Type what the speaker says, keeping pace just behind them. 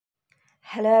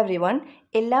Hello every one.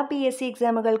 എല്ലാ PSC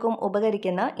എക്സാമുകൾക്കും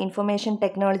ഉപകരിക്കുന്ന information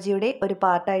ടെക്നോളജിയുടെ ഒരു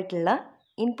പാർട്ടായിട്ടുള്ള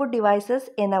ഇൻപുട്ട് ഡിവൈസസ്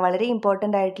എന്ന വളരെ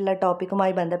ഇമ്പോർട്ടൻ്റ് ആയിട്ടുള്ള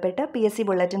ടോപ്പിക്കുമായി ബന്ധപ്പെട്ട് PSC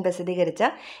ബുള്ളറ്റിൻ പ്രസിദ്ധീകരിച്ച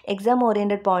എക്സാം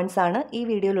ഓറിയൻറ്റഡ് പോയിൻറ്റ്സ് ആണ് ഈ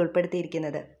വീഡിയോയിൽ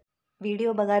ഉൾപ്പെടുത്തിയിരിക്കുന്നത്. വീഡിയോ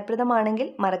ഉപകാരപ്രദമാണെങ്കിൽ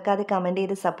മറക്കാതെ കമൻറ്റ്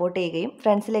ചെയ്ത് സപ്പോർട്ട് ചെയ്യുകയും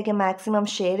ഫ്രണ്ട്സിലേക്ക് മാക്സിമം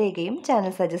ഷെയർ ചെയ്യുകയും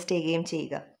ചാനൽ സജസ്റ്റ് ചെയ്യുകയും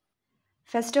ചെയ്യുക.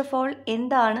 ഫസ്റ്റ് ഓഫ് ഓൾ,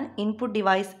 എന്താണ് ഇൻപുട്ട്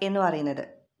ഡിവൈസ് എന്ന് പറയുന്നത്?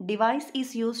 Device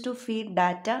is use to feed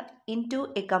data in to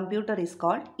A computer is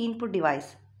called input device.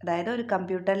 അതായത് ഒരു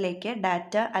കമ്പ്യൂട്ടറിലേക്ക്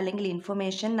ഡാറ്റ അല്ലെങ്കിൽ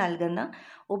ഇൻഫർമേഷൻ നൽകുന്ന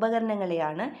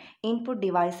ഉപകരണങ്ങളെയാണ് ഇൻപുട്ട്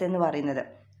ഡിവൈസ് എന്ന് പറയുന്നത്.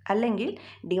 അല്ലെങ്കിൽ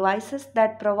devices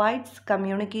that provides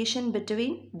communication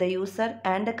between the user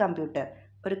and A computer.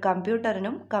 ഒരു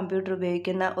കമ്പ്യൂട്ടറിനും കമ്പ്യൂട്ടർ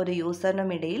ഉപയോഗിക്കുന്ന ഒരു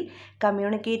യൂസറിനും ഇടയിൽ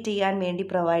കമ്മ്യൂണിക്കേറ്റ് ചെയ്യാൻ വേണ്ടി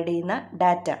പ്രൊവൈഡ് ചെയ്യുന്ന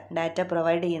ഡാറ്റ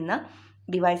പ്രൊവൈഡ് ചെയ്യുന്ന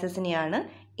ഡിവൈസസിനെയാണ്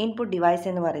ഇൻപുട്ട് ഡിവൈസ്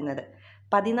എന്ന് പറയുന്നത്.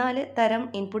 14 തരം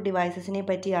ഇൻപുട്ട് ഡിവൈസസിനെ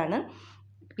പറ്റിയാണ്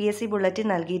PSC ബുള്ളറ്റിൻ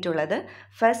നൽകിയിട്ടുള്ളത്.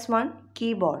 First one,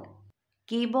 keyboard.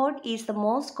 Keyboard is the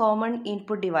most common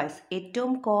input device.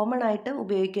 ഏറ്റവും കോമൺ ആയിട്ട്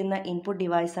ഉപയോഗിക്കുന്ന ഇൻപുട്ട്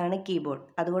ഡിവൈസാണ് കീബോർഡ്.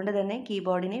 അതുകൊണ്ട് തന്നെ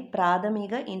കീബോർഡിനെ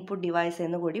പ്രാഥമിക ഇൻപുട്ട് ഡിവൈസ്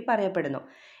എന്ന് കൂടി പറയപ്പെടുന്നു.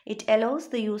 It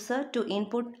allows the user to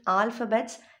input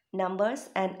alphabets, numbers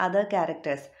and other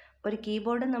characters. ഒരു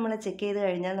കീബോർഡ് നമ്മൾ ചെക്ക് ചെയ്ത്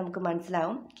കഴിഞ്ഞാൽ നമുക്ക്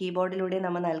മനസ്സിലാവും കീബോർഡിലൂടെ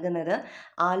നമ്മൾ നൽകുന്നത്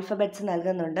ആൽഫബറ്റ്സ്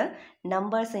നൽകുന്നുണ്ട്,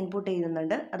 നമ്പേഴ്സ് ഇൻപുട്ട്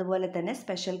ചെയ്യുന്നുണ്ട്, അതുപോലെ തന്നെ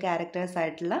സ്പെഷ്യൽ ക്യാരക്ടേഴ്സ്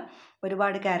ആയിട്ടുള്ള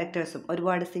ഒരുപാട് ക്യാരക്ടേഴ്സും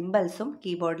ഒരുപാട് സിമ്പിൾസും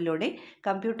കീബോർഡിലൂടെ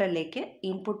കമ്പ്യൂട്ടറിലേക്ക്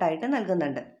ഇൻപുട്ടായിട്ട്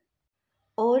നൽകുന്നുണ്ട്.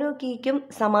 ഓരോ കീക്കും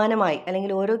സമാനമായി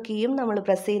അല്ലെങ്കിൽ ഓരോ കീയും നമ്മൾ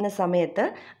പ്രസ് ചെയ്യുന്ന സമയത്ത്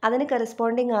അതിന്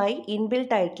കറസ്പോണ്ടിങ് ആയി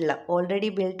ഇൻബിൽട്ട് ആയിട്ടുള്ള ഓൾറെഡി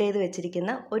ബിൽട്ട് ചെയ്ത്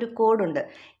വെച്ചിരിക്കുന്ന ഒരു കോഡുണ്ട്.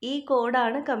 ഈ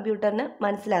കോഡാണ് കമ്പ്യൂട്ടറിന്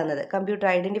മനസ്സിലാകുന്നത്, കമ്പ്യൂട്ടർ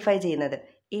ഐഡൻറ്റിഫൈ ചെയ്യുന്നത്.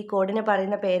 ഈ കോഡിന്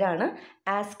പറയുന്ന പേരാണ്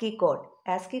ASCII code.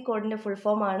 ASCII കോഡിൻ്റെ full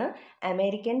form ആണ്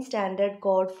American standard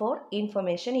code for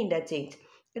information interchange.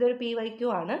 ഇതൊരു PYQ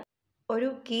ആണ്. ഒരു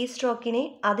കീ സ്ട്രോക്കിനെ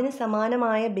അതിന്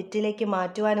സമാനമായ ബിറ്റിലേക്ക്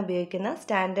മാറ്റുവാൻ ഉപയോഗിക്കുന്ന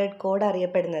സ്റ്റാൻഡേർഡ് കോഡ്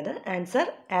അറിയപ്പെടുന്നത് ആൻസർ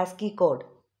ആസ്കി കോഡ്.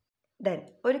 ദെൻ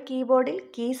ഒരു കീബോർഡിൽ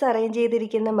കീസ് അറേഞ്ച്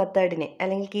ചെയ്തിരിക്കുന്ന മെത്തേഡിനെ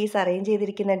അല്ലെങ്കിൽ കീസ് അറേഞ്ച്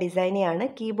ചെയ്തിരിക്കുന്ന ഡിസൈനെയാണ്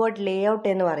കീബോർഡ് ലേഔട്ട്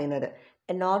എന്ന് പറയുന്നത്.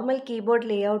 A normal keyboard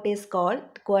layout is called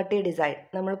ക്വാർട്ടി design.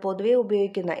 നമ്മൾ പൊതുവെ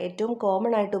ഉപയോഗിക്കുന്ന ഏറ്റവും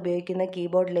കോമൺ ആയിട്ട് ഉപയോഗിക്കുന്ന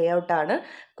കീബോർഡ് ലേഔട്ടാണ്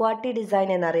ക്വാർട്ടി ഡിസൈൻ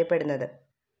എന്നറിയപ്പെടുന്നത്.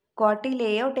 ക്വാർട്ടി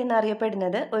ലേഔട്ട്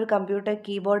എന്നറിയപ്പെടുന്നത് ഒരു കമ്പ്യൂട്ടർ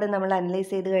കീബോർഡ് നമ്മൾ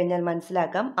അനലൈസ് ചെയ്ത് കഴിഞ്ഞാൽ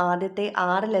മനസ്സിലാക്കാം. ആദ്യത്തെ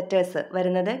 6 ലെറ്റേഴ്സ്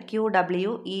വരുന്നത്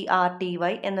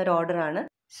QWERTY എന്നൊരു ഓർഡറാണ്.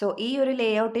 സോ ഈ ഒരു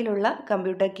ലേഔട്ടിലുള്ള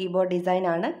കമ്പ്യൂട്ടർ കീബോർഡ് ഡിസൈൻ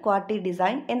ആണ് ക്വാർട്ടി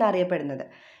ഡിസൈൻ എന്നറിയപ്പെടുന്നത്.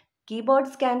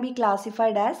 Keyboards can be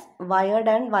classified as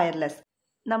wired and wireless.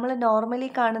 നമ്മൾ നോർമലി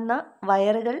കാണുന്ന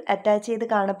വയറുകൾ അറ്റാച്ച് ചെയ്ത്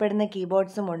കാണപ്പെടുന്ന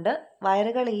കീബോർഡ്സുമുണ്ട്.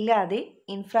 വയറുകൾ ഇല്ലാതെ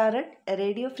infrared,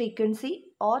 radio frequency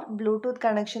or Bluetooth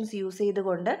connections use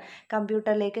ചെയ്തുകൊണ്ട്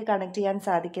കമ്പ്യൂട്ടറിലേക്ക് കണക്ട് ചെയ്യാൻ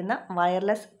സാധിക്കുന്ന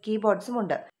wireless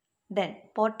കീബോർഡ്സുമുണ്ട്. Then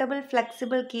portable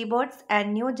flexible keyboards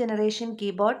and new generation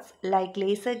keyboards like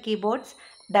laser keyboards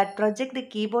that project the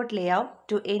keyboard layout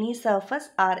to any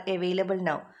surface are available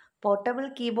now. Portable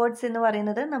keyboards എന്ന്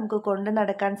പറയുന്നത് നമുക്ക് കൊണ്ടു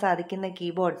നടക്കാൻ സാധിക്കുന്ന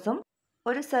കീബോർഡ്സും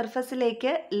ഒരു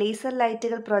സർഫസിലേക്ക് ലേസർ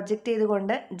ലൈറ്റുകൾ പ്രൊജക്റ്റ്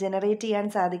ചെയ്തുകൊണ്ട് ജനറേറ്റ് ചെയ്യാൻ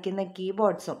സാധിക്കുന്ന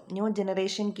കീബോർഡ്സും ന്യൂ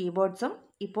ജനറേഷൻ കീബോർഡ്സും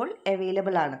ഇപ്പോൾ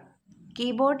അവൈലബിൾ ആണ്.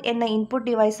 കീബോർഡ് എന്ന ഇൻപുട്ട്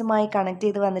ഡിവൈസുമായി കണക്ട്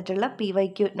ചെയ്ത് വന്നിട്ടുള്ള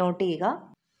PYQ നോട്ട് ചെയ്യുക.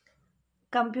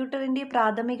 കമ്പ്യൂട്ടറിൻ്റെ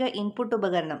പ്രാഥമിക ഇൻപുട്ട്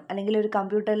ഉപകരണം അല്ലെങ്കിൽ ഒരു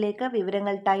കമ്പ്യൂട്ടറിലേക്ക്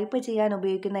വിവരങ്ങൾ ടൈപ്പ് ചെയ്യാൻ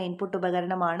ഉപയോഗിക്കുന്ന ഇൻപുട്ട്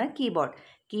ഉപകരണമാണ് കീബോർഡ്.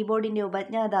 കീബോർഡിൻ്റെ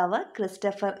ഉപജ്ഞാതാവ്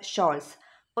ക്രിസ്റ്റഫർ ഷോൾസ്.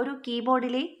 ഒരു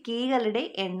കീബോർഡിലെ കീകളുടെ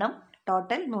എണ്ണം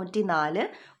ടോട്ടൽ 104.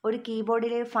 ഒരു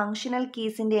കീബോർഡിലെ ഫങ്ഷണൽ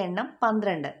കീസിൻ്റെ എണ്ണം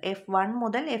 12. F1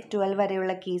 മുതൽ F12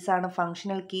 വരെയുള്ള കീസാണ്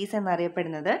ഫങ്ഷണൽ കീസ്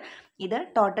എന്നറിയപ്പെടുന്നത്. ഇത്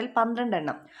ടോട്ടൽ 12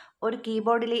 എണ്ണം. ഒരു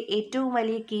കീബോർഡിലെ ഏറ്റവും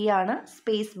വലിയ കീ ആണ്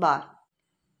സ്പേസ് ബാർ.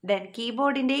 ദെൻ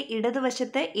കീബോർഡിൻ്റെ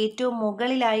ഇടതുവശത്ത് ഏറ്റവും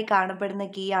മുകളിലായി കാണപ്പെടുന്ന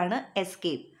കീ ആണ്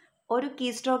എസ്കേപ്പ്. ഒരു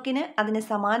കീ സ്ട്രോക്കിന് അതിന്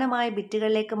സമാനമായ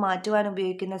ബിറ്റുകളിലേക്ക് മാറ്റുവാൻ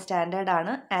ഉപയോഗിക്കുന്ന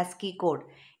സ്റ്റാൻഡേർഡാണ് ആസ്കി കോഡ്.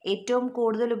 ഏറ്റവും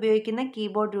കൂടുതൽ ഉപയോഗിക്കുന്ന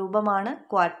കീബോർഡ് രൂപമാണ്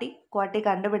ക്വാർട്ടി. ക്വാർട്ടി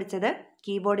കണ്ടുപിടിച്ചത്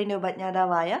കീബോർഡിൻ്റെ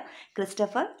ഉപജ്ഞാതാവായ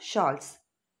Christopher shawls.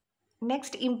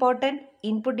 Next important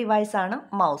input device ആണ്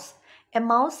mouse. A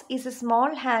mouse is A small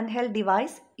hand held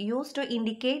device use to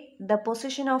indicate the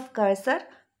position of cursor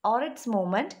or it's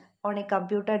movement on A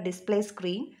computer display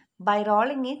screen by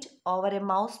rolling it over A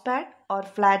mouse pad or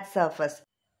flat surface.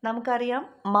 നമുക്കറിയാം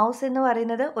mouse എന്ന്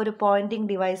പറയുന്നത് ഒരു Poynting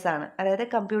device ആണ്. അതായത്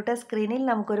computer സ്ക്രീനിൽ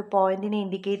നമുക്കൊരു പോയിന്റിനെ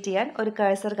indicate ചെയ്യാൻ ഒരു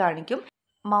കഴ്സർ കാണിക്കും.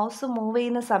 മൗസ് മൂവ്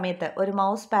ചെയ്യുന്ന സമയത്ത് ഒരു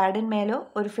മൗസ് പാഡിന്മേലോ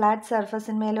ഒരു ഫ്ലാറ്റ്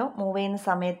സർഫസിന്മേലോ മൂവ് ചെയ്യുന്ന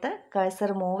സമയത്ത്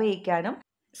കഴ്സർ മൂവ് ചെയ്യിക്കാനും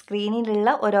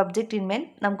സ്ക്രീനിലുള്ള ഒരു ഒബ്ജക്റ്റിന്മേൽ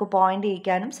നമുക്ക് പോയിന്റ്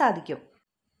ചെയ്യിക്കാനും സാധിക്കും.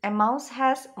 A mouse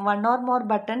has 1 or more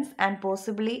buttons and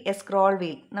possibly A scroll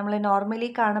wheel. നമ്മൾ നോർമലി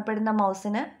കാണപ്പെടുന്ന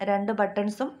മൗസിന് 2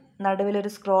 ബട്ടൺസും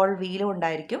നടുവിലൊരു സ്ക്രോൾ വീലും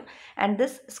ഉണ്ടായിരിക്കും. And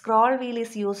this scroll wheel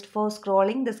is used for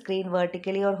scrolling the screen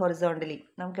vertically or horizontally.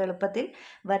 നമുക്ക് എളുപ്പത്തിൽ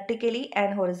വെർട്ടിക്കലി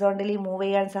ആൻഡ് ഹൊറിസോണ്ടലി മൂവ്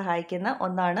ചെയ്യാൻ സഹായിക്കുന്ന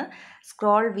ഒന്നാണ്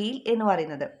scroll wheel എന്ന്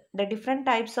പറയുന്നത്. The different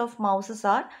types of Moses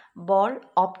R ball,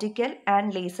 optical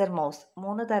and laser mouse.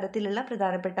 3 തരത്തിലുള്ള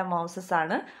പ്രധാനപ്പെട്ട മൗസസ്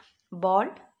ആണ് ball,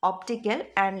 optical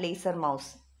and laser mouse.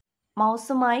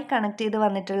 മൗസുമായി connect ചെയ്ത്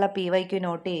വന്നിട്ടുള്ള PYQ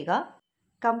നോട്ട് ചെയ്യുക.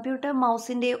 കമ്പ്യൂട്ടർ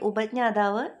മൗസിൻ്റെ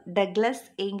ഉപജ്ഞാതാവ് ഡഗ്ലസ്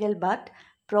ഏംഗൽബാർട്ട്.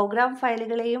 പ്രോഗ്രാം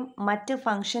ഫയലുകളെയും മറ്റ്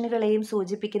ഫംഗ്ഷനുകളെയും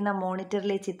സൂചിപ്പിക്കുന്ന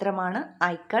മോണിറ്ററിലെ ചിത്രമാണ്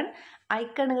ഐക്കൺ.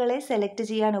 ഐക്കണുകളെ സെലക്ട്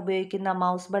ചെയ്യാൻ ഉപയോഗിക്കുന്ന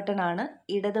മൗസ് ബട്ടൺ ആണ്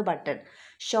ഇടത് ബട്ടൺ.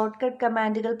 ഷോർട്ട് കട്ട്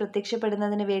കമാൻഡുകൾ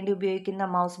പ്രത്യക്ഷപ്പെടുന്നതിന് വേണ്ടി ഉപയോഗിക്കുന്ന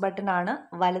മൗസ് ബട്ടൺ ആണ്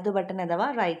വലതു ബട്ടൺ അഥവാ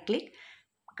റൈറ്റ് ക്ലിക്ക്.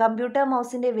 കമ്പ്യൂട്ടർ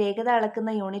മൗസിൻ്റെ വേഗത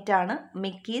അളക്കുന്ന യൂണിറ്റ് ആണ്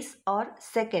മിക്കീസ് ഓർ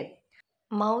സെക്കൻഡ്.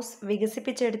 മൗസ്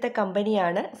വികസിപ്പിച്ചെടുത്ത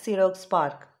കമ്പനിയാണ് xerox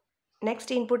park.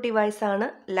 Next input device ആണ്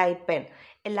light pen.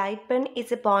 A light pen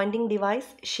is A Poynting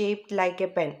device shaped like A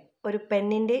pen. ഒരു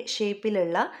പെന്നിൻ്റെ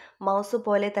ഷേപ്പിലുള്ള മൗസ്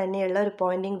പോലെ തന്നെയുള്ള ഒരു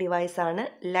പോയിൻറ്റിംഗ് ഡിവൈസ് ആണ്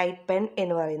ലൈറ്റ് പെൻ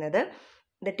എന്ന് പറയുന്നത്.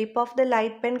 The tip of the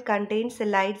light pen contains A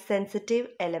light sensitive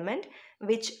element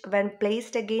which when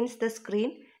placed against the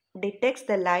screen detects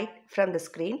the light from the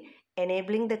screen,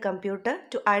 enabling the computer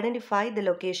to identify the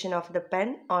location of the pen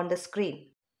on the screen.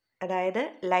 അതായത്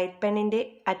light പെന്നിൻ്റെ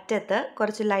അറ്റത്ത്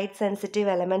കുറച്ച് light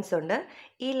sensitive elements ഉണ്ട്.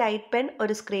 ഈ light pen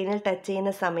ഒരു സ്ക്രീനിൽ touch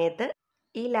ചെയ്യുന്ന സമയത്ത്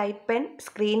ഈ ലൈറ്റ് പെൻ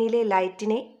സ്ക്രീനിലെ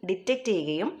ലൈറ്റിനെ ഡിറ്റക്റ്റ്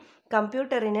ചെയ്യുകയും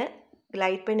കമ്പ്യൂട്ടറിന്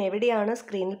ലൈറ്റ് പെൻ എവിടെയാണ്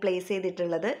സ്ക്രീനിൽ പ്ലേസ്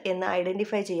ചെയ്തിട്ടുള്ളത് എന്ന്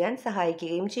ഐഡൻറ്റിഫൈ ചെയ്യാൻ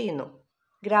സഹായിക്കുകയും ചെയ്യുന്നു.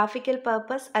 ഗ്രാഫിക്കൽ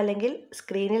പർപ്പസ് അല്ലെങ്കിൽ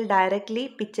സ്ക്രീനിൽ ഡയറക്റ്റ്ലി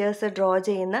പിക്ചേഴ്സ് ഡ്രോ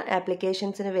ചെയ്യുന്ന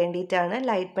ആപ്ലിക്കേഷൻസിന് വേണ്ടിയിട്ടാണ്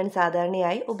ലൈറ്റ് പെൻ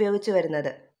സാധാരണയായി ഉപയോഗിച്ചു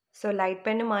വരുന്നത്. സോ ലൈറ്റ്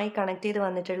പെന്നുമായി കണക്ട് ചെയ്ത്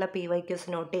വന്നിട്ടുള്ള PYQs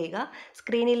നോട്ട് ചെയ്യുക.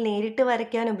 സ്ക്രീനിൽ നേരിട്ട്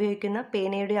വരയ്ക്കാൻ ഉപയോഗിക്കുന്ന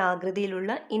പേനയുടെ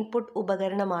ആകൃതിയിലുള്ള ഇൻപുട്ട്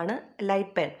ഉപകരണമാണ്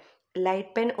ലൈറ്റ് പെൻ.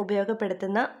 ലൈറ്റ് പെൻ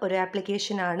ഉപയോഗപ്പെടുത്തുന്ന ഒരു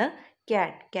ആപ്ലിക്കേഷനാണ്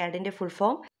CAD. CADൻ്റെ full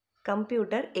form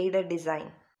computer aided design.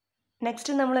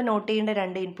 Next നമ്മൾ നോട്ട് ചെയ്യേണ്ട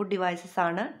 2 ഇൻപുട്ട് ഡിവൈസസ്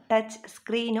ആണ് ടച്ച്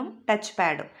സ്ക്രീനും ടച്ച്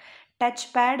പാഡും. ടച്ച്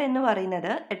പാഡ് എന്ന്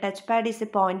പറയുന്നത് touch pad is A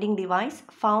Poynting device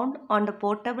found on the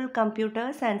portable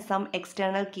computers and some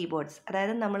external keyboards.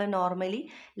 അതായത് നമ്മൾ നോർമലി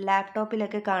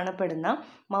ലാപ്ടോപ്പിലൊക്കെ കാണപ്പെടുന്ന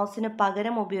മൗസിന്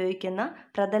പകരം ഉപയോഗിക്കുന്ന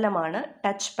പ്രതലമാണ്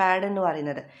ടച്ച് പാഡ് എന്ന്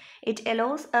പറയുന്നത്. It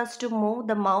allows us to move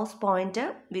the mouse pointer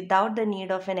without the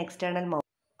need of an external mouse.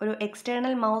 ഒരു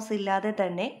external mouse ഇല്ലാതെ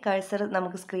തന്നെ കഴ്സർ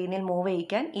നമുക്ക് സ്ക്രീനിൽ മൂവ്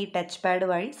ചെയ്യിക്കാൻ ഈ ടച്ച് പാഡ്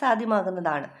വഴി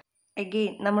സാധ്യമാകുന്നതാണ്.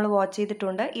 എഗെയിൻ നമ്മൾ വാച്ച്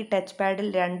ചെയ്തിട്ടുണ്ട് ഈ ടച്ച് പാഡിൽ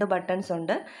 2 ബട്ടൺസ്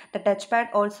ഉണ്ട്. The touch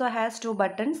pad also has 2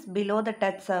 buttons below the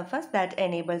touch surface that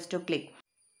enables to click.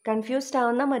 Confused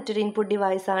ആവുന്ന മറ്റൊരു ഇൻപുട്ട്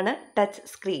ഡിവൈസ് ആണ് ടച്ച്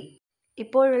സ്ക്രീൻ.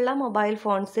 ഇപ്പോഴുള്ള മൊബൈൽ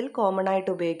ഫോൺസിൽ കോമൺ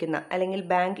ആയിട്ട് ഉപയോഗിക്കുന്ന അല്ലെങ്കിൽ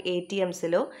bank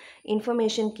ATMസിലോ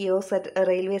information kiosk at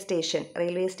railway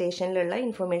സ്റ്റേഷനിലുള്ള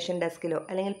information ഡെസ്കിലോ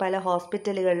അല്ലെങ്കിൽ പല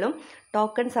ഹോസ്പിറ്റലുകളിലും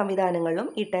ടോക്കൺ സംവിധാനങ്ങളിലും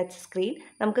ഈ ടച്ച് സ്ക്രീൻ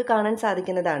നമുക്ക് കാണാൻ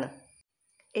സാധിക്കുന്നതാണ്.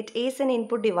 It is an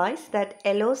input device that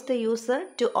allows the user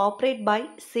to operate by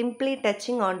simply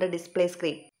touching on the display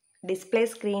screen. Display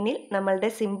സ്ക്രീനിൽ നമ്മളുടെ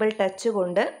സിമ്പിൾ ടച്ച്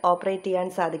കൊണ്ട് ഓപ്പറേറ്റ് ചെയ്യാൻ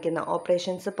സാധിക്കുന്ന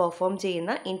ഓപ്പറേഷൻസ് പെർഫോം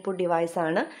ചെയ്യുന്ന ഇൻപുട്ട് ഡിവൈസ്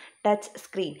ആണ് touch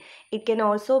screen. It can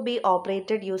also be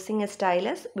operated using A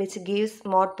stylus which gives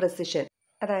more precision.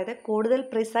 അതായത് കൂടുതൽ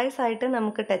precise ആയിട്ട്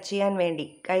നമുക്ക് ടച്ച് ചെയ്യാൻ വേണ്ടി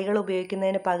കൈകൾ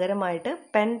ഉപയോഗിക്കുന്നതിന് പകരമായിട്ട്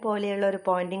പെൻ പോലെയുള്ള ഒരു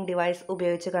പോയിൻറ്റിംഗ് ഡിവൈസ്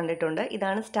ഉപയോഗിച്ച് കണ്ടിട്ടുണ്ട്.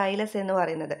 ഇതാണ് സ്റ്റൈലസ് എന്ന്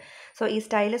പറയുന്നത്. സോ ഈ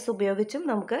സ്റ്റൈലസ് ഉപയോഗിച്ചും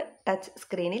നമുക്ക് ടച്ച്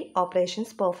സ്ക്രീനിൽ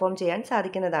ഓപ്പറേഷൻസ് പെർഫോം ചെയ്യാൻ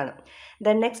സാധിക്കുന്നതാണ്.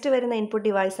 ദെൻ നെക്സ്റ്റ് വരുന്ന ഇൻപുട്ട്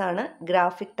ഡിവൈസ് ആണ്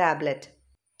ഗ്രാഫിക് ടാബ്ലറ്റ്.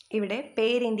 ഇവിടെ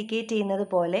പേര് ഇൻഡിക്കേറ്റ് ചെയ്യുന്നത്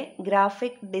പോലെ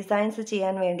ഗ്രാഫിക് ഡിസൈൻസ്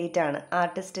ചെയ്യാൻ വേണ്ടിയിട്ടാണ്.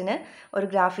 ആർട്ടിസ്റ്റിന് ഒരു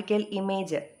ഗ്രാഫിക്കൽ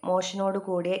ഇമേജ്, മോഷനോട്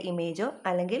കൂടിയ ഇമേജോ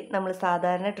അല്ലെങ്കിൽ നമ്മൾ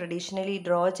സാധാരണ ട്രഡീഷണലി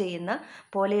ഡ്രോ ചെയ്യുന്ന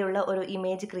പോലെയുള്ള ഒരു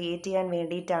ഇമേജ് ക്രിയേറ്റ് ചെയ്യാൻ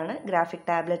വേണ്ടിയിട്ടാണ് ഗ്രാഫിക്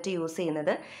ടാബ്ലറ്റ് യൂസ്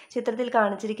ചെയ്യുന്നത്. ചിത്രത്തിൽ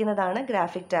കാണിച്ചിരിക്കുന്നതാണ്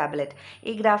ഗ്രാഫിക് ടാബ്ലറ്റ്.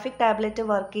 ഈ ഗ്രാഫിക് ടാബ്ലറ്റ്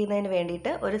വർക്ക് ചെയ്യുന്നതിന്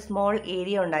വേണ്ടിയിട്ട് ഒരു സ്മോൾ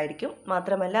ഏരിയ ഉണ്ടായിരിക്കും.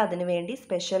 മാത്രമല്ല അതിനുവേണ്ടി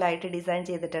സ്പെഷ്യലായിട്ട് ഡിസൈൻ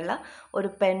ചെയ്തിട്ടുള്ള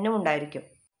ഒരു പെന്നും ഉണ്ടായിരിക്കും.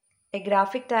 A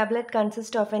graphic tablet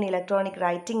consists of an electronic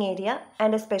writing area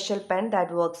and a special pen that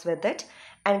works with it.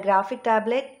 And graphic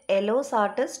tablet allows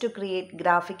artists to create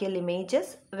graphical images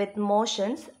with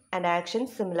motions and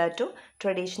actions similar to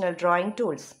traditional drawing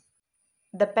tools.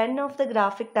 The pen of the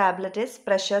graphic tablet is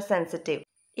pressure sensitive.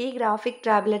 ഈ graphic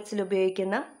ടാബ്ലറ്റ്സിൽ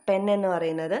ഉപയോഗിക്കുന്ന pen എന്ന്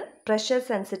പറയുന്നത് pressure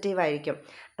sensitive ആയിരിക്കും.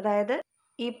 അതായത്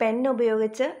ഈ pen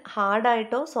ഉപയോഗിച്ച്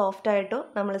ഹാർഡായിട്ടോ സോഫ്റ്റായിട്ടോ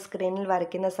നമ്മൾ സ്ക്രീനിൽ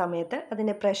വരയ്ക്കുന്ന സമയത്ത്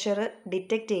അതിൻ്റെ പ്രഷർ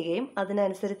ഡിറ്റക്റ്റ് ചെയ്യുകയും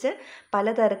അതിനനുസരിച്ച്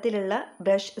പലതരത്തിലുള്ള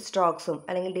ബ്രഷ് സ്ട്രോക്സും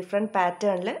അല്ലെങ്കിൽ ഡിഫറെൻറ്റ്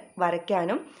പാറ്റേണിൽ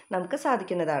വരയ്ക്കാനും നമുക്ക്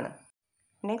സാധിക്കുന്നതാണ്.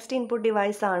 നെക്സ്റ്റ് ഇൻപുട്ട്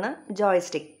ഡിവൈസ് ആണ്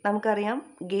ജോയ്സ്റ്റിക്ക്. നമുക്കറിയാം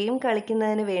ഗെയിം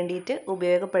കളിക്കുന്നതിന് വേണ്ടിയിട്ട്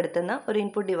ഉപയോഗപ്പെടുത്തുന്ന ഒരു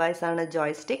ഇൻപുട്ട് ഡിവൈസ് ആണ്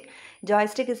joystick.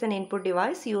 Joystick is an input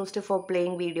device used for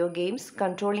playing video games,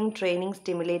 controlling training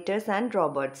സ്റ്റിമുലേറ്റേഴ്സ് and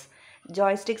robots.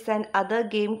 ജോയ്സ്റ്റിക്സ് and other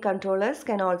game controllers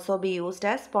can also be used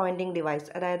as Poynting device.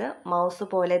 അതായത് mouse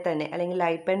പോലെ തന്നെ അല്ലെങ്കിൽ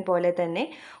light pen പോലെ തന്നെ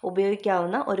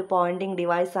ഉപയോഗിക്കാവുന്ന ഒരു Poynting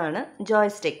ഡിവൈസാണ്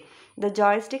joystick. The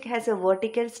joystick has A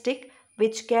vertical stick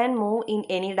which can move in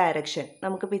any direction.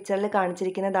 നമുക്ക് പിക്ചറിൽ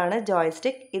കാണിച്ചിരിക്കുന്നതാണ്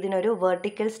ജോയ്സ്റ്റിക്. ഇതിനൊരു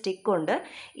വെർട്ടിക്കൽ സ്റ്റിക്ക് ഉണ്ട്.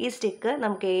 ഈ സ്റ്റിക്ക്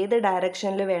നമുക്ക് ഏത്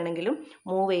ഡയറക്ഷനിൽ വേണമെങ്കിലും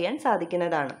മൂവ് ചെയ്യാൻ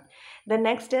സാധിക്കുന്നതാണ്. The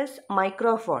next is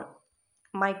microphone.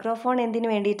 Microphone എന്തിനു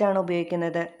വേണ്ടിയിട്ടാണ്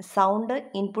ഉപയോഗിക്കുന്നത്? സൗണ്ട്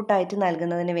ഇൻപുട്ടായിട്ട്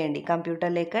നൽകുന്നതിന് വേണ്ടി,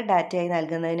 കമ്പ്യൂട്ടറിലേക്ക് ഡാറ്റയായി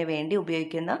നൽകുന്നതിന് വേണ്ടി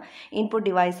ഉപയോഗിക്കുന്ന input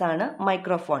ഡിവൈസാണ്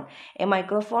microphone. A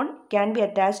microphone can be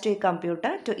attached to A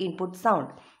computer to input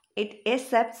sound. It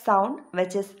accepts sound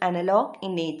which is analog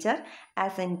in nature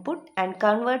as input and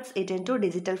converts it into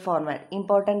digital format.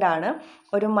 Important ആണ്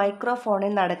ഒരു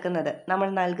മൈക്രോഫോണിൽ നടക്കുന്നത്. നമ്മൾ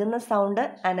നൽകുന്ന സൗണ്ട്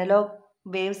അനലോഗ്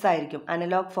വേവ്സ് ആയിരിക്കും,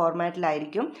 analogue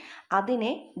ഫോർമാറ്റിലായിരിക്കും.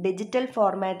 അതിനെ digital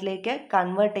ഫോർമാറ്റിലേക്ക്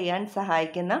convert ചെയ്യാൻ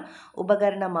സഹായിക്കുന്ന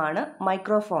ഉപകരണമാണ്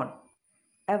microphone.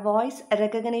 A voice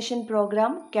recognition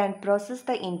program can process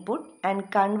the input and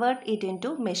convert it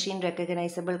into machine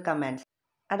recognizable commands.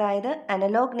 അതായത്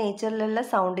അനലോഗ് നേച്ചറിലുള്ള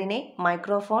സൗണ്ടിനെ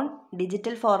മൈക്രോഫോൺ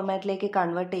ഡിജിറ്റൽ ഫോർമാറ്റിലേക്ക്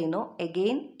കൺവേർട്ട് ചെയ്യുന്നു.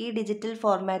 എഗെയിൻ ഈ ഡിജിറ്റൽ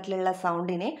ഫോർമാറ്റിലുള്ള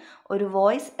സൗണ്ടിനെ ഒരു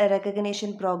വോയിസ്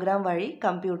റെക്കഗ്നേഷൻ പ്രോഗ്രാം വഴി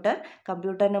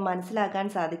കമ്പ്യൂട്ടറിന് മനസ്സിലാക്കാൻ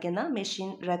സാധിക്കുന്ന മെഷീൻ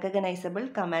റെക്കഗ്നൈസബിൾ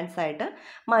കമാൻഡ്സ് ആയിട്ട്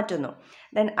മാറ്റുന്നു.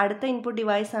 ദെൻ അടുത്ത input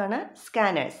ഡിവൈസാണ്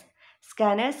scanners.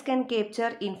 Scanners can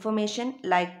capture information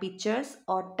like pictures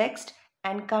or text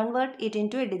and convert it in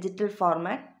to A digital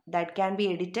format that can be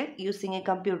edited using A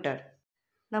computer.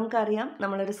 നമുക്കറിയാം,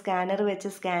 നമ്മളൊരു scanner വെച്ച്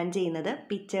scan ചെയ്യുന്നത്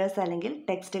pictures അല്ലെങ്കിൽ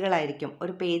ടെക്സ്റ്റുകളായിരിക്കും.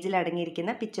 ഒരു പേജിൽ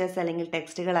അടങ്ങിയിരിക്കുന്ന പിക്ചേഴ്സ് അല്ലെങ്കിൽ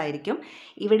ടെക്സ്റ്റുകളായിരിക്കും.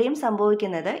 ഇവിടെയും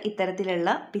സംഭവിക്കുന്നത്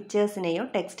ഇത്തരത്തിലുള്ള പിക്ചേഴ്സിനെയോ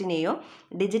ടെക്സ്റ്റിനെയോ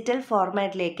ഡിജിറ്റൽ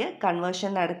ഫോർമാറ്റിലേക്ക്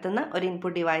കൺവേർഷൻ നടത്തുന്ന ഒരു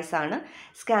input ഡിവൈസാണ്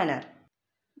scanner.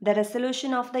 The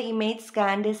resolution of the image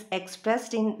scanned is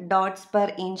expressed in dots per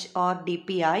inch or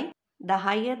DPI. The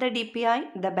higher the DPI,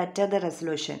 the better the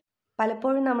resolution.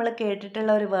 പലപ്പോഴും നമ്മൾ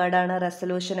കേട്ടിട്ടുള്ള ഒരു വേർഡാണ്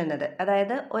റെസൊല്യൂഷൻ എന്നത്.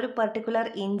 അതായത് ഒരു പർട്ടിക്കുലർ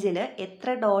ഇഞ്ചിൽ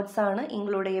എത്ര ഡോട്ട്സ് ആണ്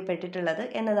ഇൻക്ലൂഡ് ചെയ്യപ്പെട്ടിട്ടുള്ളത്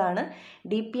എന്നതാണ്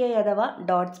DPI അഥവാ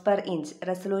ഡോട്ട്സ് പെർ ഇഞ്ച്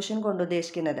റെസൊല്യൂഷൻ കൊണ്ട്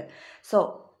ഉദ്ദേശിക്കുന്നത്. സോ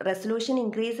റെസൊല്യൂഷൻ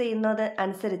ഇൻക്രീസ് ചെയ്യുന്നത്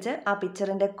അനുസരിച്ച് ആ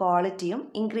പിക്ചറിൻ്റെ ക്വാളിറ്റിയും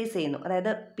ഇൻക്രീസ് ചെയ്യുന്നു.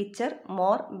 അതായത് പിക്ചർ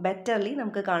മോർ ബെറ്റർലി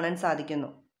നമുക്ക് കാണാൻ സാധിക്കുന്നു.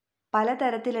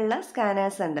 പലതരത്തിലുള്ള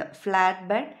സ്കാനേഴ്സ് ഉണ്ട്. Flat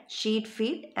bed, sheet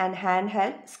feed and hand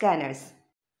held scanners.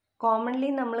 Commonly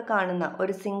നമ്മൾ കാണുന്ന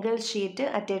ഒരു single sheet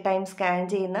at A time scan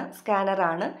ചെയ്യുന്ന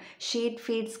സ്കാനറാണ് ഷീറ്റ്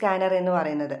ഫീഡ് സ്കാനർ എന്ന്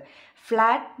പറയുന്നത്.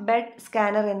 ഫ്ലാറ്റ് ബെഡ്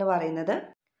സ്കാനർ എന്ന് പറയുന്നത്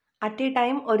അറ്റ് എ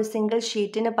ടൈം ഒരു സിംഗിൾ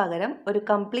ഷീറ്റിന് പകരം ഒരു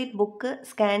കംപ്ലീറ്റ് ബുക്ക്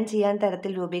സ്കാൻ ചെയ്യാൻ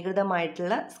തരത്തിൽ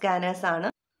രൂപീകൃതമായിട്ടുള്ള സ്കാനേഴ്സാണ്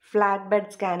ഫ്ലാറ്റ്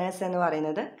ബെഡ് സ്കാനേഴ്സ് എന്ന്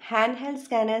പറയുന്നത്. ഹാൻഡ് ഹെൽഡ്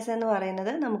സ്കാനേഴ്സ് എന്ന്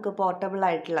പറയുന്നത് നമുക്ക് പോർട്ടബിൾ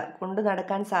ആയിട്ടുള്ള കൊണ്ടു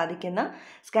നടക്കാൻ സാധിക്കുന്ന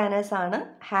സ്കാനേഴ്സാണ്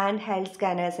ഹാൻഡ് ഹെൽഡ്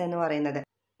സ്കാനേഴ്സ് എന്ന് പറയുന്നത്.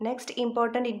 നെക്സ്റ്റ്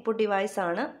ഇമ്പോർട്ടൻ്റ് ഇൻപുട്ട് ഡിവൈസ്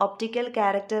ആണ് optical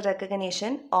character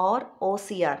recognition or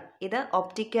OCR. ഇത്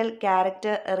ഒപ്റ്റിക്കൽ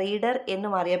ക്യാരക്ടർ റീഡർ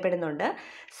എന്നും അറിയപ്പെടുന്നുണ്ട്.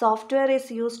 Software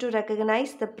is use to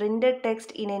recognise the printed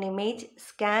text in N image,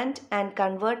 scanned and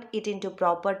convert it in to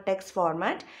proper text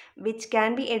format which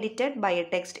can be edited by A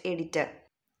text editor.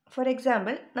 For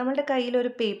example, നമ്മുടെ കയ്യിൽ ഒരു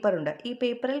പേപ്പറുണ്ട്. ഈ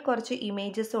പേപ്പറിൽ കുറച്ച്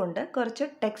ഇമേജസും ഉണ്ട്, കുറച്ച്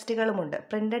ടെക്സ്റ്റുകളുമുണ്ട്,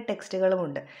 പ്രിൻറ്റഡ്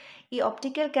ടെക്സ്റ്റുകളുമുണ്ട്. ഈ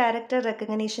optical character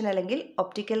recognition അല്ലെങ്കിൽ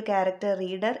ഒപ്റ്റിക്കൽ ക്യാരക്ടർ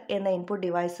റീഡർ എന്ന ഇൻപുട്ട്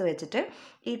ഡിവൈസ് വെച്ചിട്ട്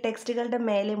ഈ ടെക്സ്റ്റുകളുടെ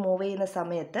മേലെ മൂവ് ചെയ്യുന്ന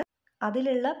സമയത്ത്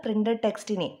അതിലുള്ള പ്രിൻറ്റഡ്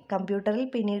ടെക്സ്റ്റിനെ കമ്പ്യൂട്ടറിൽ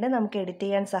പിന്നീട് നമുക്ക് എഡിറ്റ്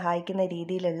ചെയ്യാൻ സഹായിക്കുന്ന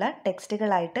രീതിയിലുള്ള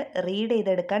ടെക്സ്റ്റുകളായിട്ട് റീഡ്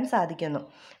ചെയ്തെടുക്കാൻ സാധിക്കുന്നു.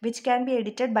 Which can be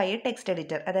edited by A text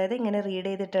editor. അതായത് ഇങ്ങനെ റീഡ്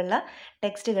ചെയ്തിട്ടുള്ള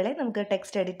ടെക്സ്റ്റുകളെ നമുക്ക്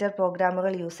ടെക്സ്റ്റ് എഡിറ്റർ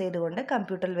പ്രോഗ്രാമുകൾ യൂസ് ചെയ്തുകൊണ്ട്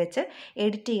കമ്പ്യൂട്ടറിൽ വെച്ച്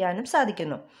എഡിറ്റ് ചെയ്യാനും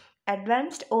സാധിക്കുന്നു.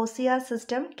 Advanced OCR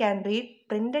system can read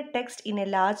printed text in a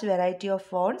large variety of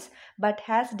fonts but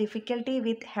has difficulty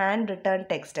with hand written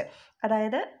text.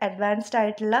 അതായത് അഡ്വാൻസ്ഡ്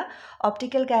ആയിട്ടുള്ള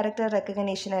ഒപ്റ്റിക്കൽ ക്യാരക്ടർ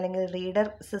റെക്കഗ്നേഷൻ അല്ലെങ്കിൽ റീഡർ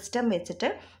സിസ്റ്റം വെച്ചിട്ട്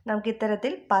നമുക്ക്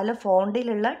ഇത്തരത്തിൽ പല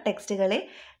ഫോണ്ടിലുള്ള ടെക്സ്റ്റുകളെ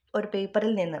ഒരു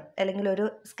പേപ്പറിൽ നിന്ന് അല്ലെങ്കിൽ ഒരു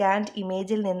സ്കാൻഡ്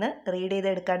ഇമേജിൽ നിന്ന് റീഡ്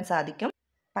ചെയ്തെടുക്കാൻ സാധിക്കും.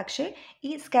 പക്ഷേ ഈ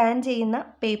സ്കാൻ ചെയ്യുന്ന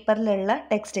പേപ്പറിലുള്ള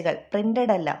ടെക്സ്റ്റുകൾ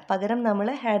പ്രിൻ്റഡ് അല്ല, പകരം നമ്മൾ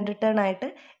ഹാൻഡ് റിട്ടേൺ ആയിട്ട്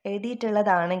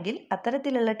എഴുതിയിട്ടുള്ളതാണെങ്കിൽ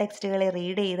അത്തരത്തിലുള്ള ടെക്സ്റ്റുകളെ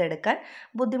റീഡ് ചെയ്തെടുക്കാൻ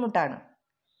ബുദ്ധിമുട്ടാണ്.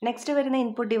 നെക്സ്റ്റ് വരുന്ന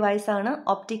ഇൻപുട്ട് ഡിവൈസാണ്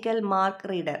ഒപ്റ്റിക്കൽ മാർക്ക്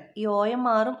റീഡർ. ഈ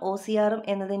OMRഉം OCRഉം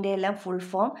എന്നതിൻ്റെ എല്ലാം ഫുൾ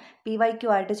ഫോം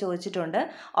PYQ ആയിട്ട് ചോദിച്ചിട്ടുണ്ട്.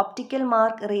 Optical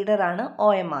mark റീഡറാണ്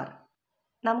OMR.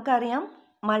 നമുക്കറിയാം,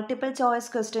 മൾട്ടിപ്പിൾ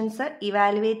ചോയ്സ് ക്വസ്റ്റ്യൻസ്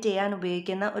ഇവാലുവേറ്റ് ചെയ്യാൻ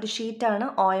ഉപയോഗിക്കുന്ന ഒരു ഷീറ്റാണ്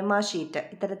OMR ഷീറ്റ്.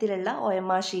 ഇത്തരത്തിലുള്ള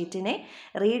OMR ഷീറ്റിനെ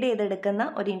റീഡ് ചെയ്തെടുക്കുന്ന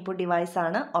ഒരു ഇൻപുട്ട്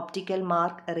ഡിവൈസാണ് ഒപ്റ്റിക്കൽ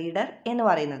മാർക്ക് റീഡർ എന്ന്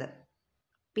പറയുന്നത്.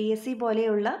 PSC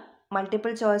പോലെയുള്ള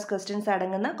മൾട്ടിപ്പിൾ ചോയ്സ് ക്വസ്റ്റ്യൻസ്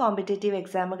അടങ്ങുന്ന കോമ്പറ്റേറ്റീവ്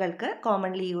എക്സാമുകൾക്ക്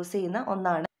കോമൺലി യൂസ് ചെയ്യുന്ന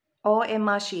ഒന്നാണ്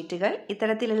OMR ഷീറ്റുകൾ.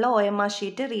 ഇത്തരത്തിലുള്ള OMR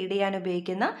ഷീറ്റ് റീഡ് ചെയ്യാൻ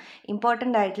ഉപയോഗിക്കുന്ന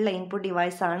ഇമ്പോർട്ടൻ്റ് ആയിട്ടുള്ള ഇൻപുട്ട്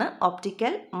ഡിവൈസാണ്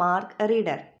ഒപ്റ്റിക്കൽ മാർക്ക്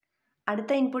റീഡർ.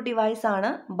 അടുത്ത ഇൻപുട്ട് ഡിവൈസ് ആണ്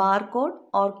ബാർകോഡ്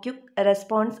ഓർ ക്വിക്ക്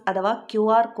റെസ്പോൺസ് അഥവാ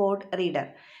QR code reader.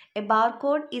 A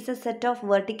barcode is A set of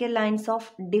vertical lines of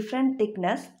different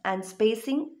thickness and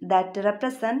spacing that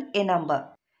represent A number.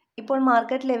 ഇപ്പോൾ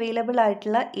മാർക്കറ്റിൽ available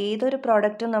ആയിട്ടുള്ള ഏതൊരു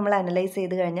പ്രോഡക്റ്റും നമ്മൾ analyse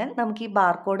ചെയ്ത് കഴിഞ്ഞാൽ നമുക്ക് ഈ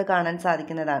ബാർകോഡ് കാണാൻ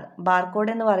സാധിക്കുന്നതാണ്.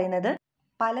 ബാർകോഡ് എന്ന് പറയുന്നത്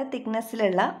പല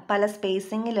തിക്നെസ്സിലുള്ള പല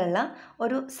സ്പേസിങ്ങിലുള്ള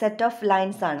ഒരു സെറ്റ് ഓഫ്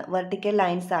ലൈൻസ് ആണ്, വെർട്ടിക്കൽ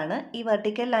ലൈൻസ് ആണ്. ഈ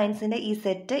വെർട്ടിക്കൽ ലൈൻസിൻ്റെ ഈ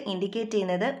സെറ്റ് ഇൻഡിക്കേറ്റ്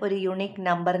ചെയ്യുന്നത് ഒരു യുണീക്ക്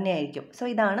നമ്പറിനെ ആയിരിക്കും. സോ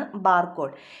ഇതാണ്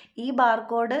ബാർകോഡ്. ഈ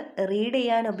ബാർകോഡ് റീഡ്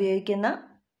ചെയ്യാൻ ഉപയോഗിക്കുന്ന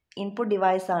ഇൻപുട്ട്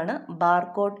ഡിവൈസ് ആണ്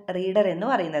ബാർകോഡ് റീഡർ എന്ന്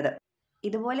പറയുന്നത്.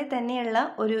 ഇതുപോലെ തന്നെയുള്ള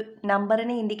ഒരു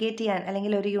നമ്പറിനെ ഇൻഡിക്കേറ്റ് ചെയ്യാൻ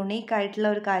അല്ലെങ്കിൽ ഒരു യുണീക്ക് ആയിട്ടുള്ള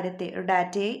ഒരു കാര്യത്തെ, ഒരു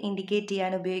ഡാറ്റയെ ഇൻഡിക്കേറ്റ്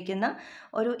ചെയ്യാൻ ഉപയോഗിക്കുന്ന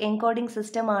ഒരു എൻകോഡിംഗ്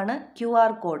സിസ്റ്റമാണ്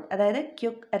QR കോഡ്, അതായത്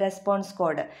quick response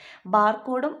code.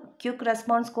 ബാർകോഡും quick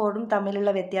response കോഡും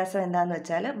തമ്മിലുള്ള വ്യത്യാസം എന്താണെന്ന്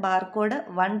വെച്ചാൽ barcode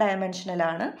 1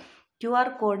 ഡയമെൻഷനലാണ്, QR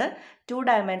code 2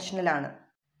 ഡയമെൻഷനലാണ്.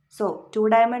 So 2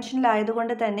 dimensional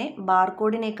ആയതുകൊണ്ട് തന്നെ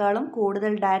ബാർകോഡിനേക്കാളും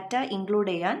കൂടുതൽ ഡാറ്റ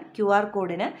ഇൻക്ലൂഡ് ചെയ്യാൻ QR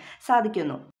കോഡിന്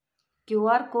സാധിക്കുന്നു.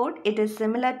 QR code, it is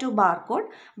similar to barcode.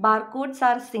 Barcodes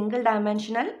are single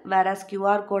dimensional whereas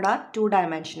QR code are 2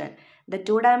 dimensional. The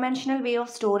 2 dimensional way of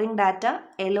storing data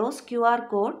allows QR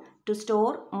code to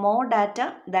store more data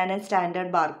than a standard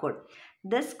barcode.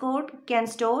 This code can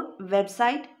store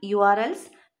website URLs,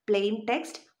 plain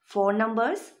text, phone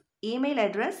numbers, email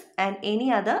address and any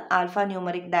other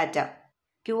alphanumeric data.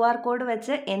 QR code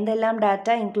വെച്ച് എന്തെല്ലാം data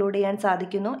include ചെയ്യാൻ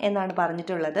സാധിക്കുന്നു എന്നാണ്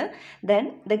പറഞ്ഞിട്ടുള്ളത്. Then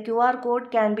the QR code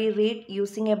can be read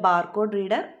using A barcode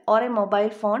reader or A mobile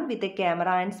phone with a camera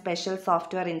and special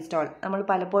software install. നമ്മൾ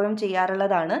പലപ്പോഴും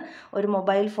ചെയ്യാറുള്ളതാണ്, ഒരു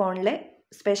mobile ഫോണിലെ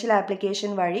സ്പെഷ്യൽ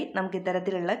ആപ്ലിക്കേഷൻ വഴി നമുക്ക്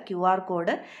ഇത്തരത്തിലുള്ള QR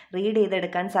കോഡ് റീഡ്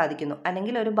ചെയ്തെടുക്കാൻ സാധിക്കുന്നു.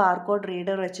 അല്ലെങ്കിൽ ഒരു ബാർകോഡ്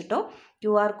റീഡർ വെച്ചിട്ടോ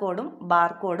QR കോഡും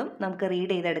ബാർകോഡും നമുക്ക്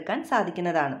റീഡ് ചെയ്തെടുക്കാൻ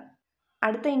സാധിക്കുന്നതാണ്.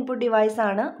 അടുത്ത ഇൻപുട്ട് ഡിവൈസ്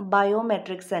ആണ്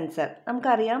ബയോമെട്രിക് സെൻസർ.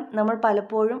 നമുക്കറിയാം, നമ്മൾ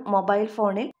പലപ്പോഴും മൊബൈൽ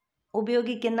ഫോണിൽ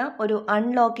ഉപയോഗിക്കുന്ന ഒരു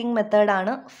അൺലോക്കിംഗ്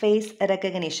മെത്തേഡാണ് ഫേസ്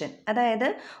റെക്കഗ്നിഷൻ. അതായത്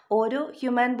ഓരോ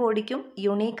ഹ്യൂമൻ ബോഡിക്കും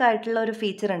യുണീക്ക് ആയിട്ടുള്ള ഒരു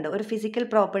ഫീച്ചർ ഉണ്ട്, ഒരു ഫിസിക്കൽ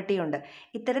പ്രോപ്പർട്ടി ഉണ്ട്.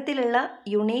 ഇത്തരത്തിലുള്ള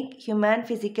യുണീക്ക് ഹ്യൂമൻ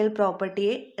ഫിസിക്കൽ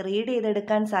പ്രോപ്പർട്ടിയെ റീഡ്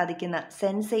ചെയ്തെടുക്കാൻ സാധിക്കുന്ന,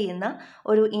 സെൻസ് ചെയ്യുന്ന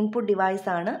ഒരു ഇൻപുട്ട് ഡിവൈസ്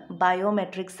ആണ്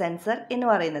ബയോമെട്രിക് സെൻസർ എന്ന്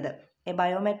പറയുന്നത്. A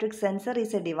biometric sensor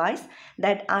is a device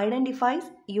that identifies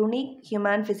unique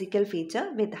human physical feature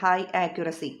with high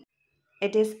accuracy.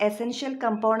 It is essential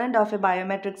component of a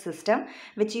biometric system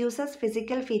which uses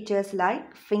physical features like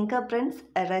fingerprints,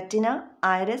 retina,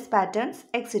 iris patterns,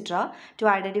 etc. to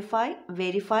identify,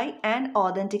 verify and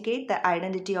authenticate the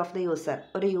identity of the user.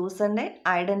 ഒരു യൂസറിൻ്റെ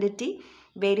identity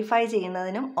verify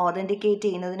ചെയ്യുന്നതിനും authenticate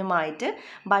ചെയ്യുന്നതിനുമായിട്ട്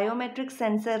biometric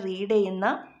sensor read ചെയ്യുന്ന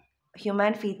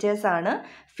human features ആണ്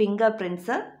finger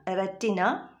prints, retina,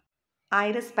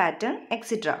 iris pattern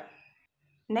etcetera.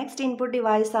 Next input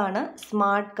device ആണ്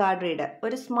smart card reader.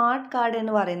 ഒരു smart card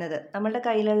എന്ന് പറയുന്നത് നമ്മളുടെ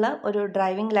കയ്യിലുള്ള ഒരു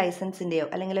ഡ്രൈവിംഗ് ലൈസൻസിൻ്റെയോ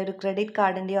അല്ലെങ്കിൽ ഒരു ക്രെഡിറ്റ്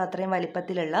കാർഡിൻ്റെയോ അത്രയും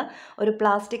വലിപ്പത്തിലുള്ള ഒരു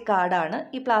പ്ലാസ്റ്റിക് കാർഡാണ്.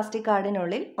 ഈ പ്ലാസ്റ്റിക്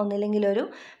കാർഡിനുള്ളിൽ ഒന്നില്ലെങ്കിൽ ഒരു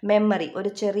മെമ്മറി,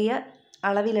 ഒരു ചെറിയ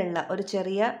അളവിലുള്ള ഒരു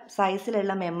ചെറിയ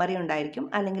സൈസിലുള്ള മെമ്മറി ഉണ്ടായിരിക്കും,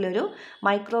 അല്ലെങ്കിൽ ഒരു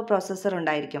മൈക്രോ പ്രോസസ്സർ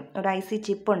ഉണ്ടായിരിക്കും, ഒരു IC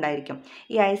ചിപ്പ് ഉണ്ടായിരിക്കും.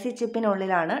 ഈ IC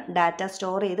ചിപ്പിനുള്ളിലാണ് ഡാറ്റ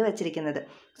സ്റ്റോർ ചെയ്ത് വെച്ചിരിക്കുന്നത്.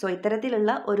 സോ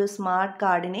ഇത്തരത്തിലുള്ള ഒരു സ്മാർട്ട്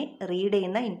കാർഡിനെ റീഡ്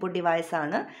ചെയ്യുന്ന ഇൻപുട്ട്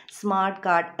ഡിവൈസാണ് സ്മാർട്ട്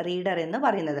കാർഡ് റീഡർ എന്ന്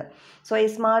പറയുന്നത്. So A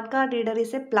smart card reader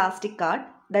is A plastic card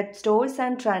that stores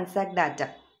and transact data.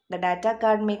 The data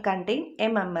card may contain A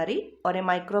memory or A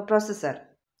micro processor.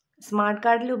 Smart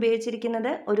കാർഡിൽ ഉപയോഗിച്ചിരിക്കുന്നത്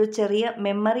ഒരു ചെറിയ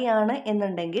മെമ്മറിയാണ്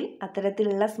എന്നുണ്ടെങ്കിൽ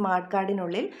അത്തരത്തിലുള്ള smart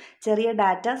കാർഡിനുള്ളിൽ ചെറിയ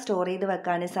data store ചെയ്ത്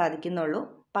വെക്കാനേ സാധിക്കുന്നുള്ളൂ.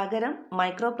 പകരം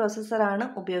മൈക്രോ പ്രോസസ്സറാണ്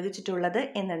ഉപയോഗിച്ചിട്ടുള്ളത്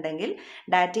എന്നുണ്ടെങ്കിൽ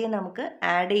ഡാറ്റയെ നമുക്ക്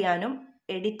ആഡ് ചെയ്യാനും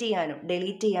എഡിറ്റ് ചെയ്യാനും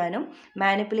ഡിലീറ്റ് ചെയ്യാനും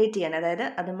മാനിപ്പുലേറ്റ് ചെയ്യാൻ, അതായത്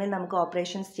അതുമേൽ നമുക്ക്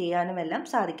ഓപ്പറേഷൻസ് ചെയ്യാനും എല്ലാം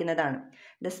സാധിക്കുന്നതാണ്.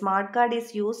 The smart card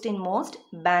is used in most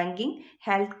banking,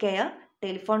 health care,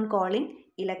 telephone calling,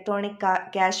 electronic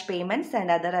cash payments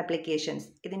and other applications.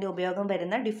 ഇതിൻ്റെ ഉപയോഗം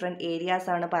വരുന്ന ഡിഫറെൻറ്റ് ഏരിയാസ്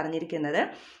ആണ് പറഞ്ഞിരിക്കുന്നത്.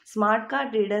 Smart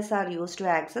card readers R use to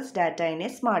access data in A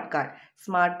smart card.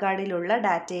 Smart കാർഡിലുള്ള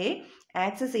ഡാറ്റയെ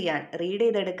access ചെയ്യാൻ, read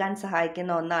ചെയ്തെടുക്കാൻ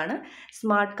സഹായിക്കുന്ന ഒന്നാണ്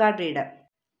സ്മാർട്ട് കാർഡ് റീഡർ.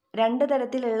 2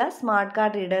 തരത്തിലുള്ള സ്മാർട്ട്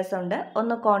കാർഡ് റീഡേഴ്സ് ഉണ്ട്.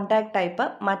 ഒന്ന് കോൺടാക്ട് ടൈപ്പ്,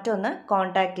 മറ്റൊന്ന്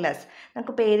കോൺടാക്ട് ലെസ്.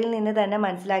 നമുക്ക് പേരിൽ നിന്ന് തന്നെ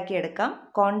മനസ്സിലാക്കിയെടുക്കാം.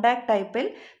 കോൺടാക്ട് ടൈപ്പിൽ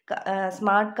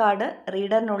സ്മാർട്ട് കാർഡ്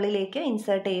റീഡറിനുള്ളിലേക്ക്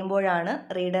ഇൻസേർട്ട് ചെയ്യുമ്പോഴാണ്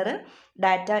റീഡർ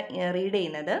ഡാറ്റ റീഡ്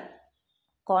ചെയ്യുന്നത്.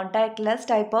 Contact less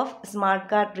type of smart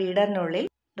card റീഡറിനുള്ളിൽ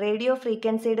radio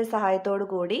ഫ്രീക്വൻസിയുടെ സഹായത്തോടു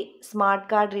കൂടി സ്മാർട്ട്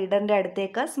കാർഡ് റീഡറിൻ്റെ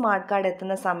അടുത്തേക്ക് സ്മാർട്ട് കാർഡ്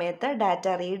എത്തുന്ന സമയത്ത് ഡാറ്റ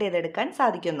റീഡ് ചെയ്തെടുക്കാൻ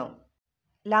സാധിക്കുന്നു.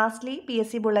 ലാസ്റ്റ്ലി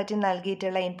PSC ബുള്ളറ്റിൻ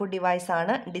നൽകിയിട്ടുള്ള ഇൻപുട്ട് ഡിവൈസ്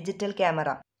ആണ് digital camera.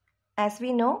 As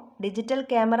we know, digital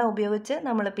camera ഉപയോഗിച്ച്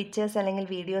നമ്മൾ പിക്ചേഴ്സ് അല്ലെങ്കിൽ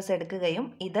വീഡിയോസ് എടുക്കുകയും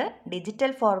ഇത്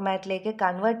ഡിജിറ്റൽ ഫോർമാറ്റിലേക്ക്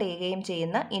കൺവേർട്ട് ചെയ്യുകയും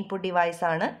ചെയ്യുന്ന ഇൻപുട്ട് ഡിവൈസ്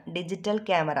ആണ് digital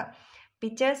camera.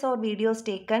 Pictures or videos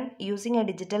taken using a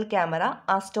digital camera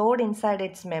are stored inside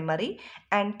its memory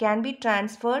and can be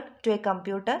transferred to a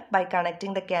computer by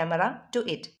connecting the camera to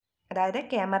it. അതായത്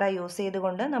camera use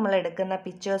ചെയ്തുകൊണ്ട് നമ്മൾ എടുക്കുന്ന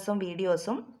പിക്ചേഴ്സും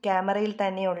വീഡിയോസും ക്യാമറയിൽ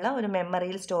തന്നെയുള്ള ഒരു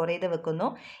മെമ്മറിയിൽ സ്റ്റോർ ചെയ്ത് വെക്കുന്നു.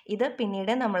 ഇത്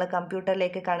പിന്നീട് നമ്മൾ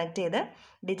കമ്പ്യൂട്ടറിലേക്ക് കണക്ട് ചെയ്ത്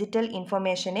ഡിജിറ്റൽ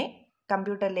ഇൻഫർമേഷനെ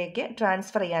കമ്പ്യൂട്ടറിലേക്ക്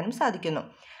ട്രാൻസ്ഫർ ചെയ്യാനും സാധിക്കുന്നു.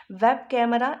 Web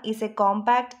camera is A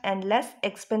compact and less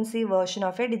expensive version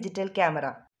of A digital camera.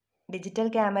 Digital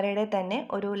ക്യാമറയുടെ തന്നെ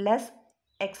ഒരു ലെസ്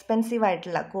എക്സ്പെൻസീവ്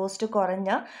ആയിട്ടുള്ള കോസ്റ്റ് കുറഞ്ഞ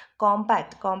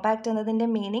കോമ്പാക്റ്റ് എന്നതിൻ്റെ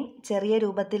മീനിങ് ചെറിയ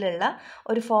രൂപത്തിലുള്ള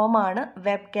ഒരു ഫോമാണ്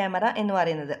വെബ് ക്യാമറ എന്ന്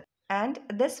പറയുന്നത്. And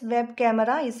this web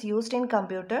camera is used in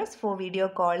computers four video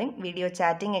calling, video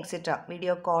chatting etcetera.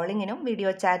 Video കോളിങ്ങിനും video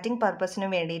chatting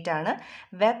പർപ്പസിനും വേണ്ടിയിട്ടാണ്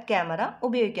വെബ് ക്യാമറ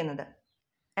ഉപയോഗിക്കുന്നത്.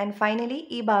 ആൻഡ് ഫൈനലി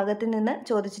ഈ ഭാഗത്ത് നിന്ന്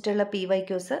ചോദിച്ചിട്ടുള്ള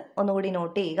PYQs ഒന്നുകൂടി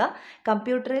നോട്ട് ചെയ്യുക.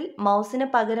 കമ്പ്യൂട്ടറിൽ മൗസിന്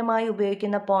പകരമായി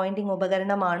ഉപയോഗിക്കുന്ന പോയിന്റിംഗ്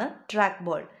ഉപകരണമാണ് ട്രാക്ക്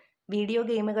ബോൾ. വീഡിയോ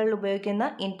ഗെയിമുകളിൽ ഉപയോഗിക്കുന്ന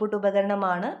ഇൻപുട്ട്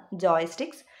ഉപകരണമാണ്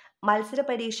ജോയ്സ്റ്റിക്സ്. മത്സര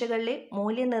പരീക്ഷകളിലെ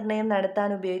മൂല്യനിർണ്ണയം നടത്താൻ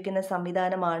ഉപയോഗിക്കുന്ന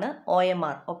സംവിധാനമാണ്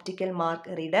OMR, optical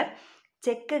mark reader.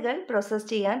 ചെക്കുകൾ process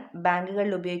ചെയ്യാൻ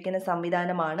ബാങ്കുകളിൽ ഉപയോഗിക്കുന്ന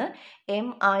സംവിധാനമാണ്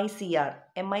MICR.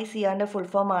 MICRൻ്റെ ഫുൾ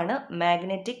ഫോമാണ്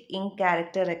മാഗ്നറ്റിക് ഇങ്ക്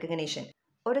ക്യാരക്ടർ റെക്കഗ്നിഷൻ.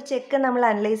 ഒരു ചെക്ക് നമ്മൾ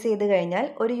അനലൈസ് ചെയ്ത് കഴിഞ്ഞാൽ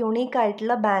ഒരു യുണീക്ക്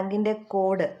ആയിട്ടുള്ള ബാങ്കിൻ്റെ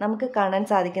കോഡ് നമുക്ക് കാണാൻ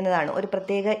സാധിക്കുന്നതാണ്. ഒരു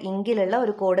പ്രത്യേക ഇങ്കിലുള്ള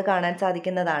ഒരു കോഡ് കാണാൻ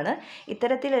സാധിക്കുന്നതാണ്.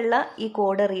 ഇത്തരത്തിലുള്ള ഈ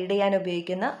കോഡ് റീഡ് ചെയ്യാൻ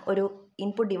ഉപയോഗിക്കുന്ന ഒരു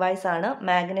input ഡിവൈസാണ്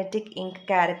magnetic ink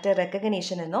character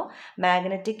recognition എന്നോ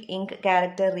മാഗ്നറ്റിക് ഇങ്ക്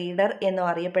ക്യാരക്ടർ റീഡർ എന്നോ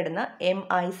അറിയപ്പെടുന്ന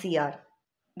MICR.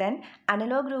 ദെൻ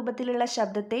അനലോഗ് രൂപത്തിലുള്ള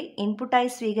ശബ്ദത്തെ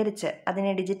ഇൻപുട്ടായി സ്വീകരിച്ച്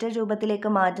അതിനെ ഡിജിറ്റൽ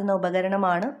രൂപത്തിലേക്ക് മാറ്റുന്ന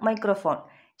ഉപകരണമാണ് മൈക്രോഫോൺ.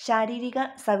 ശാരീരിക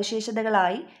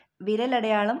സവിശേഷതകളായി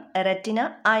വിരലടയാളം, റെറ്റിന,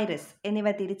 ഐറിസ്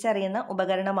എന്നിവ തിരിച്ചറിയുന്ന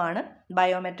ഉപകരണമാണ്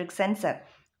ബയോമെട്രിക് സെൻസർ.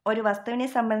 ഒരു വസ്തുവിനെ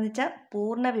സംബന്ധിച്ച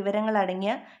പൂർണ്ണ വിവരങ്ങൾ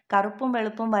അടങ്ങിയ കറുപ്പും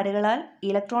വെളുപ്പും വരകളാൽ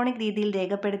ഇലക്ട്രോണിക് രീതിയിൽ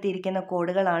രേഖപ്പെടുത്തിയിരിക്കുന്ന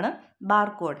കോഡുകളാണ്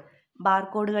ബാർകോഡ്.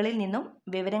 ബാർകോഡുകളിൽ നിന്നും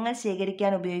വിവരങ്ങൾ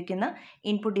ശേഖരിക്കാൻ ഉപയോഗിക്കുന്ന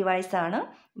ഇൻപുട്ട് ഡിവൈസാണ്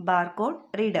ബാർകോഡ്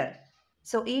റീഡർ.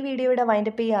 സോ ഈ വീഡിയോയുടെ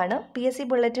വൈൻഡപ്പ് ചെയ്യാണ്. PSC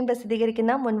ബുള്ളറ്റിൻ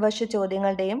പ്രസിദ്ധീകരിക്കുന്ന മുൻവർഷ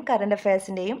ചോദ്യങ്ങളുടെയും കറണ്ട്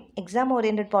അഫയേഴ്സിൻ്റെയും എക്സാം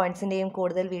ഓറിയൻറ്റഡ് പോയിൻറ്റ്സിൻ്റെയും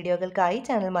കൂടുതൽ വീഡിയോകൾക്കായി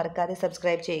ചാനൽ മറക്കാതെ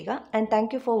സബ്സ്ക്രൈബ് ചെയ്യുക. And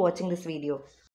thank you for watching this video.